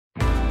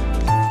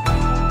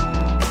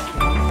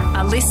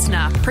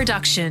listener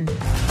production.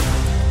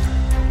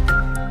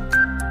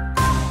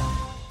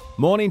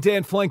 Morning,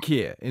 Dan Flink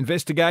here.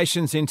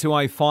 Investigations into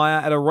a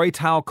fire at a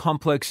retail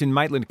complex in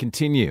Maitland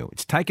continue.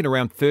 It's taken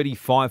around 30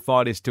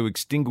 firefighters to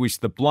extinguish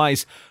the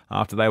blaze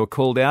after they were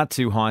called out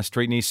to High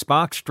Street near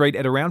Spark Street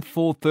at around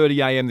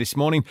 4:30am this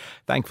morning.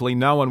 Thankfully,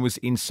 no one was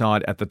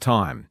inside at the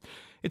time.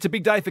 It's a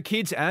big day for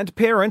kids and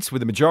parents, with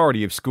the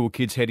majority of school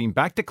kids heading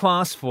back to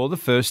class for the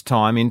first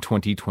time in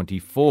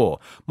 2024.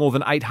 More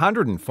than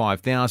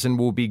 805,000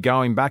 will be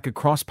going back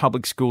across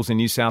public schools in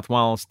New South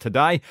Wales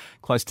today.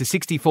 Close to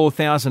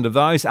 64,000 of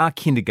those are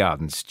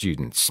kindergarten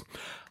students.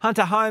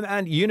 Hunter home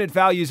and unit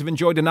values have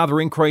enjoyed another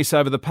increase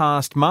over the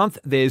past month.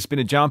 There's been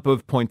a jump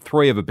of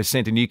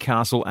 0.3% in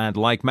Newcastle and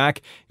Lake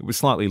Mac. It was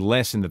slightly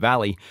less in the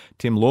Valley.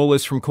 Tim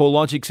Lawless from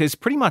CoreLogic says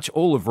pretty much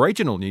all of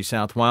regional New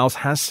South Wales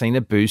has seen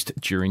a boost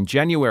during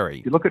January.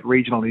 If you look at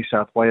regional New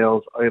South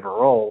Wales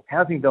overall,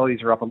 housing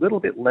values are up a little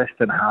bit less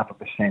than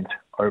 0.5%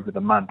 over the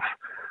month.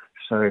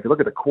 So if you look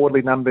at the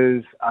quarterly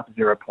numbers, up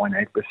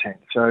 0.8%.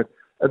 So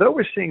although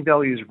we're seeing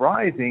values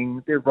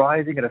rising, they're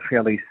rising at a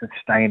fairly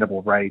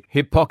sustainable rate.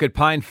 Hip pocket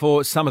pain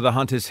for some of the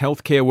Hunter's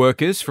healthcare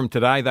workers. From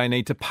today, they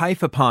need to pay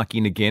for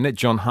parking again at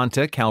John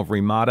Hunter,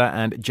 Calvary Mater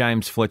and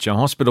James Fletcher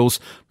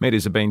hospitals.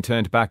 Meters have been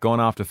turned back on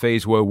after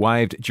fees were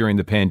waived during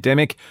the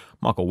pandemic.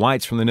 Michael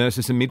Waits from the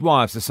Nurses and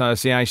Midwives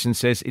Association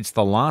says it's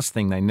the last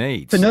thing they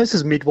need. For nurses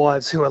and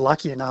midwives who are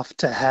lucky enough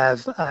to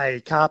have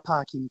a car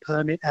parking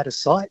permit at a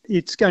site,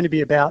 it's going to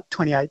be about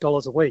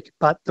 $28 a week.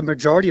 But the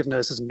majority of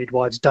nurses and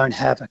midwives don't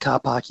have a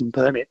car parking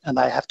permit and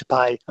they have to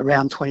pay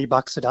around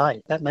 $20 a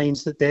day. That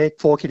means that they're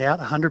forking out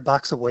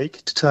 $100 a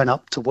week to turn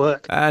up to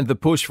work. And the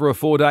push for a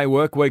 4-day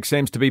work week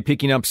seems to be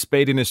picking up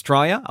speed in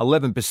Australia.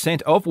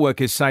 11% of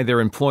workers say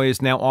their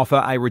employers now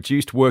offer a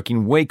reduced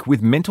working week,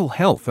 with mental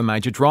health a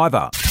major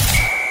driver.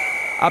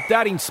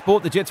 Updating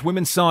sport, the Jets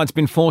women's side's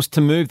been forced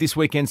to move this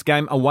weekend's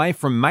game away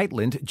from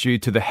Maitland due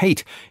to the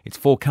heat. It's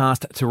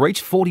forecast to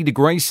reach 40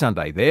 degrees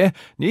Sunday there.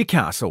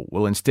 Newcastle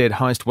will instead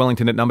host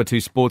Wellington at number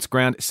 2 Sports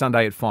Ground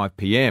Sunday at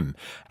 5pm.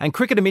 And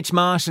cricketer Mitch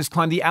Marsh has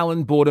claimed the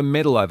Allan Border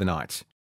Medal overnight.